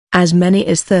As many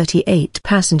as 38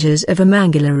 passengers of a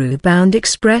Mangaluru-bound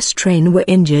express train were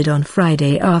injured on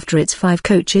Friday after its 5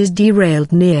 coaches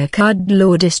derailed near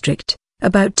Cuddalore district,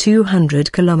 about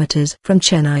 200 kilometres from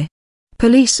Chennai.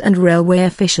 Police and railway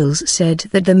officials said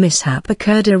that the mishap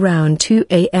occurred around 2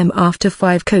 a.m. after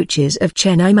 5 coaches of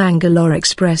Chennai-Mangalore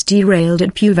Express derailed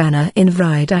at Puvanur in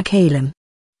Vriddhachalam.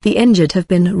 The injured have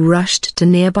been rushed to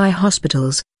nearby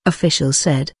hospitals, officials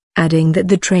said, adding that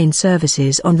the train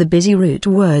services on the busy route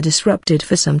were disrupted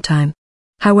for some time.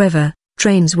 However,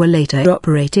 trains were later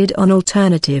operated on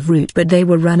alternative route but they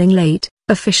were running late,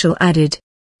 official added.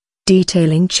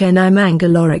 Detailing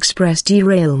Chennai-Mangalore Express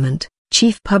derailment,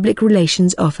 Chief Public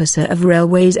Relations Officer of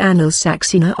Railways Anil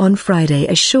Saxena on Friday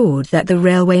assured that the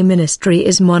Railway Ministry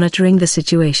is monitoring the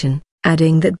situation,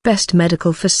 adding that best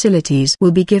medical facilities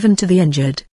will be given to the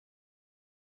injured.